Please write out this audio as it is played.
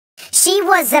She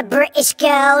was a British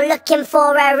girl looking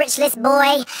for a richless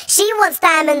boy. She wants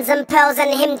diamonds and pearls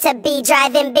and him to be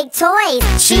driving big toys.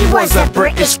 She was a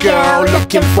British girl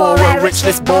looking for a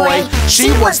richless boy.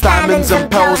 She wants diamonds and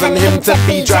pearls and him to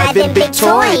be driving big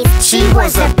toys. She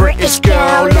was a British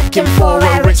girl looking for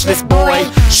a richless boy.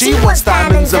 She wants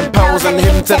diamonds and pearls and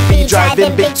him to be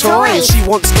driving big toys. She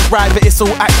wants to ride but it's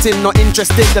all acting, not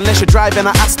interested unless you're driving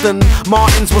a Aston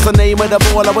Martin's was the name of the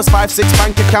baller. Was 5'6",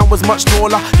 bank account was much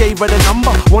taller. Gave her the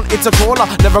number, wanted to call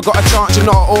her. Never got a chance, you're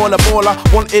not all a baller.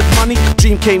 Wanted money,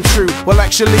 dream came true. Well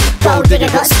actually, gold digger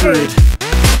got screwed.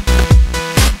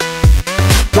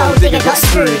 Gold digger got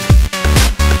screwed.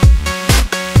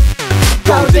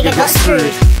 Gold digger got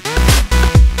screwed.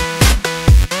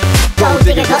 Gold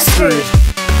digger got screwed.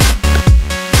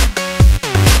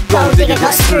 Gold digger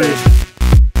got screwed.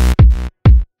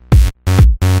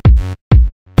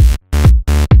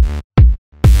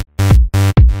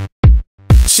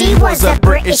 She was a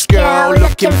British girl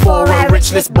looking for a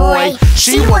richless boy.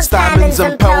 She wants diamonds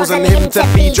and pearls and him to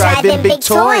be driving big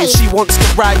toys. She wants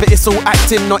to ride but it's all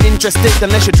acting, not interested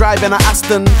unless you're driving a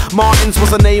Aston Martin's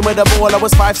was the name of the baller.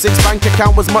 Was 5'6", bank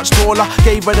account was much taller.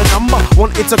 Gave her the number,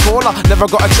 wanted to call her. Never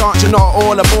got a chance, you're not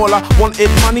all a baller.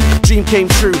 Wanted money, dream came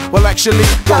true. Well actually,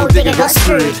 gold digger got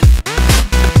screwed.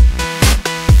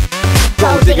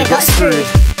 Gold digger got screwed.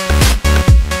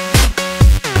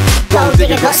 Gold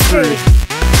digger got screwed.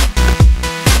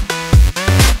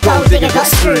 Gold digger got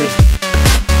screwed.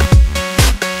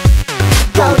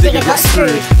 Gold digger got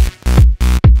screwed.